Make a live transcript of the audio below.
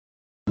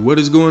What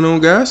is going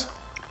on, guys?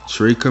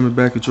 Trey coming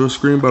back at your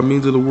screen by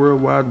means of the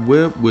World Wide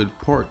Web with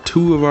part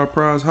 2 of our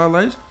prize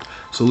highlights.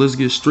 So let's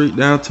get straight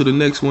down to the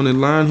next one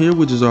in line here,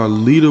 which is our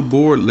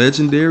leaderboard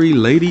legendary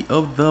Lady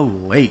of the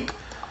Lake.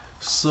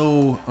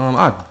 So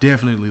I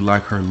definitely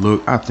like her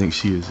look. I think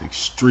she is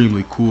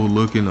extremely cool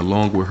looking,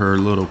 along with her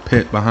little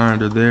pet behind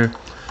her there.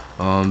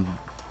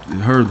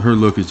 Her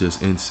look is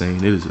just insane.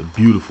 It is a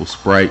beautiful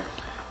sprite,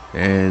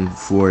 and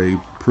for a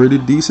pretty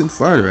decent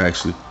fighter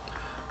actually.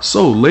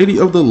 So Lady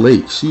of the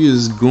Lake, she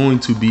is going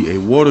to be a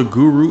water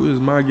guru is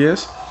my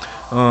guess.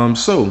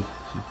 So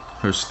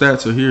her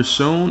stats are here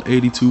shown: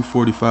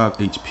 8245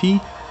 HP,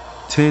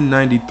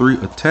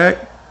 1093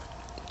 attack,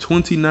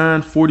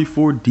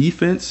 2944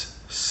 defense,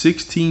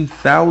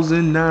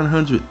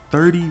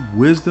 16,930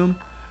 wisdom,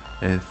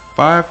 and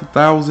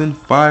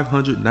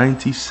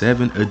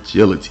 5,597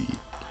 agility.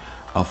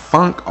 A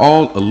Funk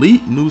All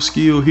Elite, new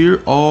skill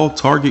here, all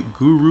target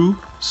guru.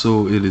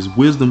 So it is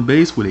wisdom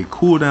based with a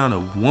cooldown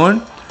of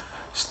 1.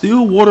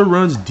 Still water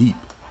runs deep,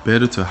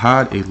 better to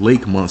hide a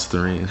lake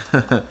monster in.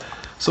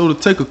 So to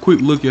take a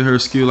quick look at her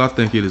skill, I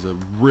think it is a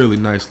really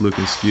nice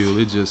looking skill.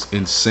 It's just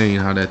insane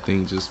how that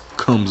thing just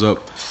comes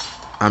up.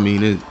 I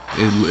mean, it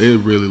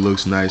really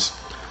looks nice.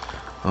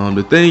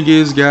 The thing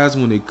is, guys,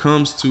 when it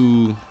comes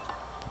to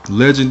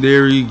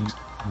legendary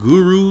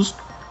gurus,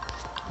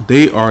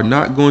 they are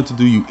not going to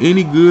do you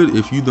any good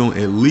if you don't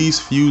at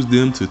least fuse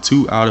them to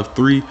 2 out of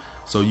 3,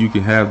 so you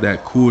can have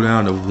that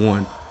cooldown of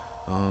 1.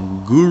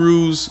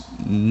 Gurus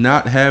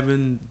not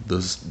having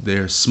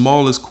their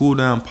smallest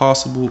cooldown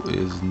possible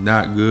is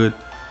not good.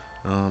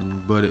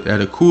 But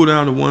at a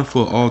cooldown of 1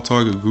 for all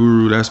target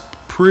guru, that's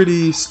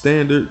pretty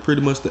standard,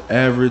 pretty much the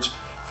average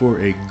for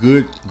a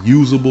good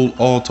usable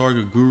all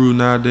target guru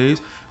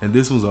nowadays. And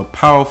this was a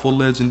powerful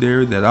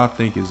legendary that I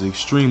think is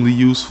extremely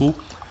useful.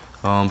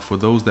 For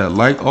those that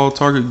like all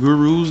target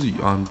gurus,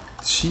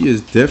 she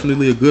is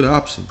definitely a good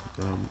option.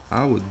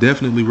 I would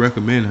definitely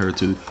recommend her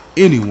to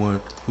anyone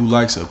who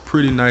likes a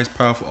pretty nice,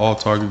 powerful all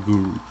target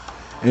guru.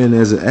 And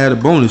as an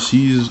added bonus,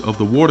 she is of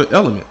the water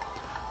element,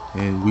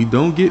 and we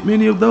don't get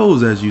many of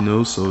those, as you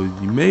know, so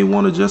you may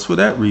want to just for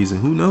that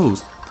reason, who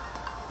knows.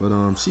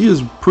 But she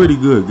is pretty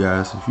good,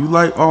 guys. If you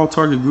like all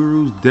target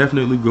gurus,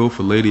 definitely go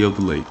for Lady of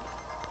the Lake.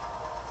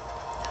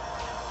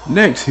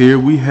 Next here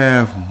we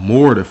have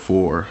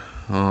Mortifor.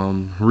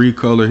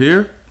 Recolor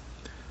here,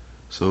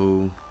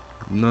 so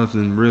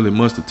nothing really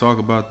much to talk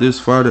about this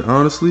fighter,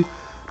 honestly,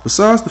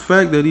 besides the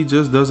fact that he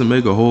just doesn't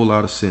make a whole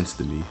lot of sense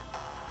to me.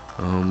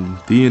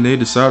 DNA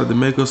decided to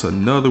make us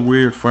another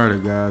weird fighter,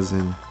 guys,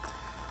 and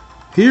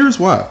here's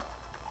why.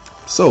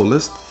 So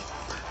let's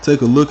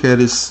take a look at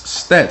his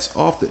stats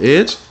off the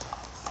edge.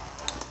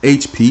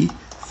 HP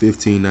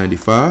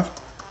 1595,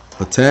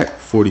 attack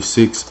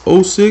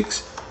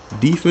 4606,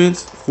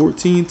 defense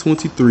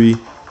 1423,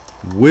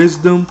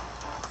 wisdom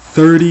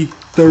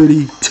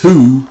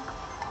 3032,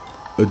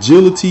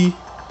 agility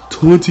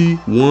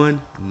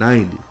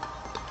 2190.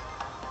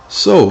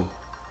 So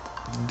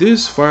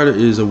this fighter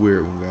is a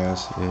weird one,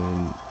 guys,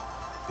 and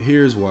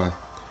here's why.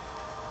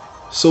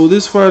 So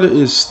this fighter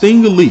is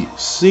Sting Elite,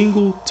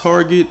 single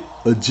target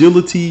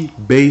agility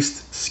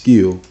based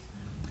skill.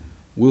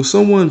 Will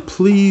someone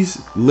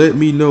please let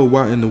me know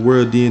why in the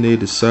world DNA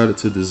decided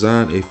to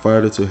design a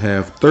fighter to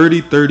have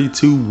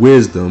 3032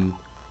 wisdom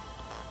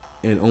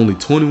and only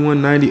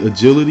 2190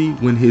 agility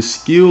when his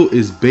skill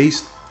is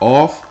based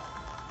off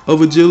of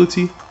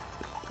agility?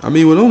 I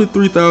mean, with only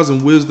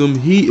 3000 wisdom,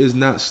 he is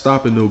not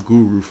stopping no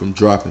guru from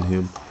dropping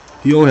him.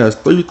 He only has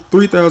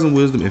 3000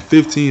 wisdom and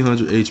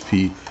 1500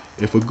 HP.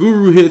 If a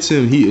guru hits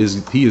him, he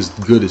is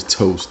good as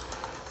toast.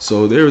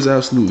 So there is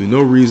absolutely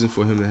no reason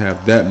for him to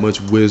have that much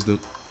wisdom.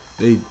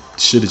 They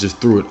should have just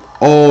threw it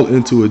all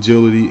into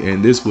agility,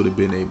 and this would have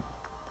been a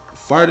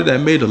fighter that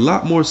made a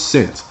lot more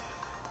sense.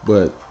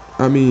 But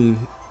I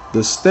mean,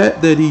 the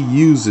stat that he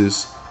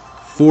uses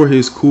for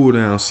his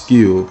cooldown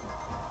skill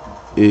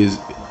is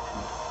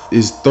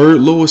third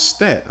lowest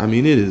stat. I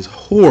mean, it is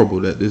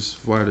horrible that this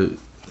fighter.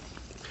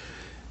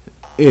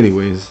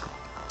 Anyways,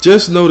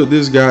 just know that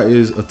this guy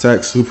is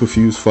attack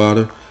superfuse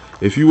fodder.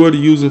 If you were to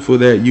use him for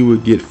that, you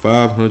would get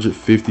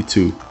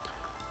 552.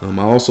 I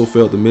also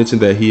failed to mention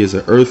that he is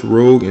an Earth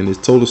Rogue, and his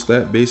total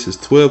stat base is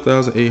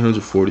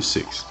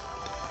 12,846.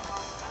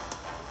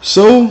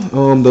 So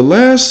the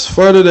last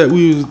fighter that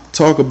we will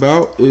talk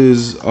about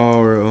is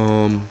our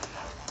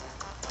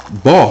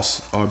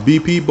boss, our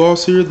BP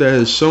boss here, that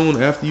is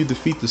shown after you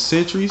defeat the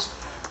sentries,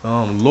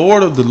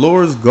 Lord of the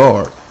Lord's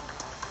Guard.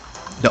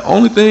 The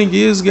only thing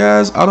is,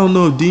 guys, I don't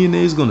know if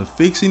DNA is going to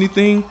fix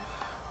anything,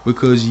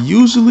 because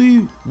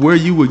usually where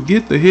you would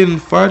get the hidden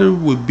fighter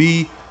would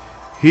be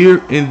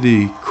here in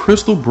the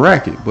crystal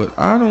bracket, but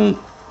I don't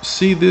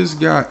see this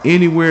guy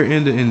anywhere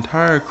in the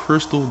entire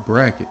crystal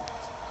bracket.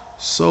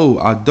 So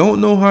I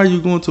don't know how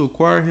you're going to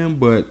acquire him,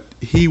 but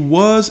he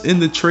was in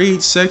the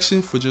trade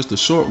section for just a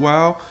short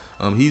while.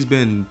 He's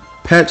been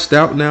patched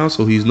out now,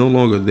 so he's no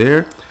longer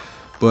there.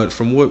 But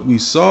from what we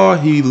saw,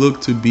 he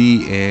looked to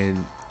be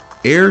an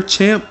air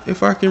champ,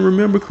 if I can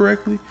remember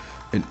correctly.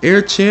 an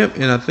air champ,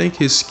 and I think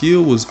his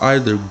skill was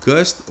either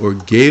Gust or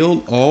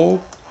Gale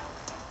all.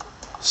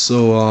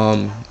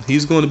 So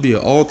he's going to be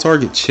an all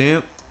target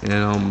champ,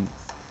 and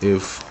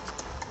if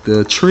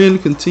the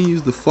trend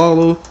continues to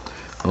follow,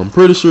 I'm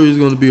pretty sure he's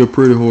going to be a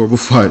pretty horrible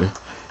fighter.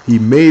 He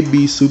may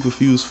be super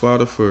fuse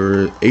fodder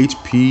for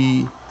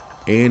HP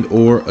and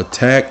or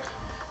attack,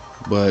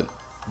 but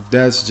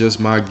that's just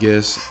my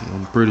guess.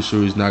 I'm pretty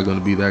sure he's not going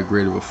to be that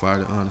great of a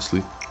fighter,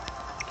 honestly.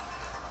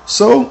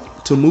 So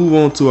to move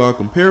on to our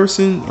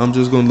comparison, I'm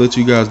just going to let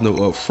you guys know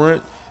up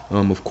front.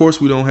 Of course,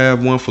 we don't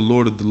have one for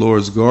Lord of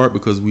Dolores Guard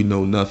because we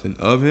know nothing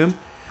of him.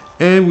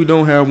 And we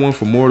don't have one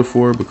for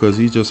Mortifor because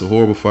he's just a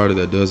horrible fighter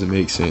that doesn't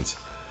make sense.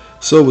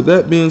 So with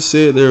that being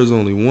said, there's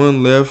only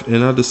one left,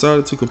 and I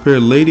decided to compare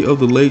Lady of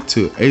the Lake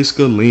to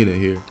Escalina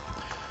here.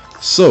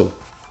 So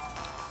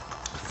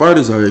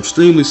fighters are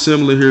extremely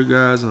similar here,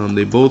 guys.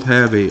 They both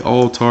have a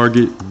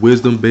all-target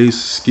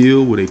wisdom-based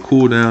skill with a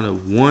cooldown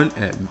of 1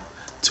 at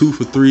 2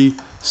 for 3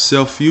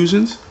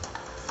 self-fusions.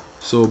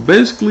 So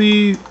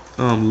basically,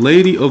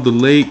 Lady of the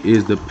Lake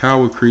is the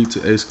power creep to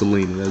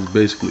Escalina. That's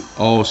basically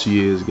all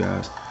she is,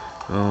 guys.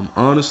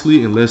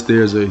 Honestly, unless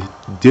there's a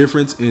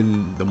difference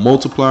in the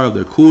multiplier of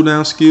their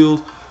cooldown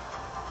skills,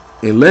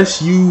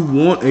 unless you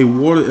want a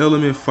water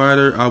element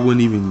fighter, I wouldn't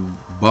even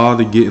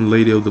bother getting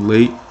Lady of the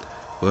Lake.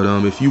 But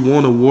if you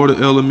want a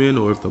water element,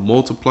 or if the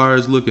multiplier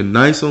is looking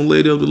nice on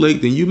Lady of the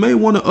Lake, then you may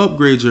want to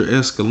upgrade your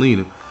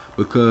Escalina,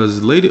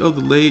 because Lady of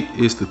the Lake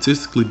is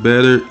statistically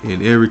better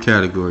in every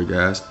category,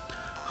 guys.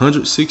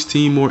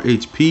 116 more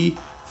HP,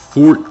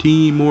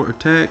 14 more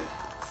attack,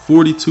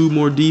 42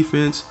 more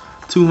defense,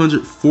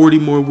 240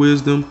 more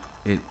wisdom,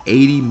 and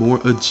 80 more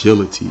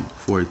agility,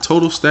 for a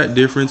total stat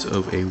difference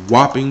of a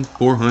whopping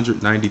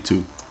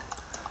 492.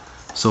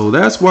 So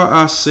that's why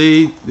I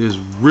say there's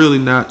really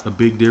not a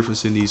big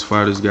difference in these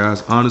fighters,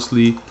 guys.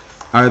 Honestly,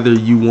 either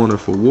you want her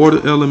for water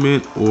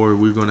element, or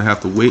we're going to have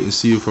to wait and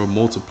see if her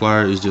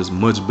multiplier is just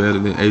much better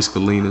than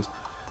Escalina's.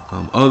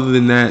 Other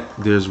than that,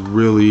 there's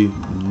really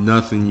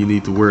nothing you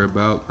need to worry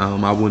about.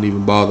 I wouldn't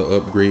even bother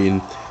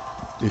upgrading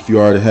if you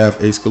already have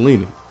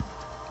Escalina.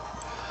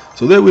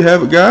 So there we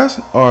have it, guys.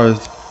 Our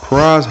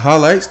prize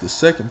highlights, the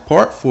second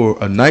part for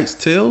A Knight's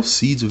Tale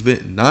Siege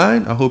Event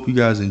 9. I hope you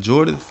guys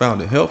enjoyed it,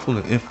 found it helpful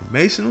and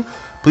informational.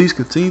 Please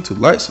continue to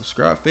like,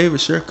 subscribe,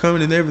 favorite, share,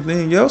 comment, and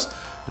everything else.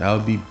 And I'll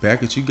be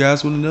back at you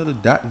guys with another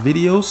D.O.T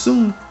video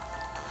soon.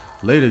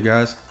 Later,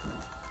 guys.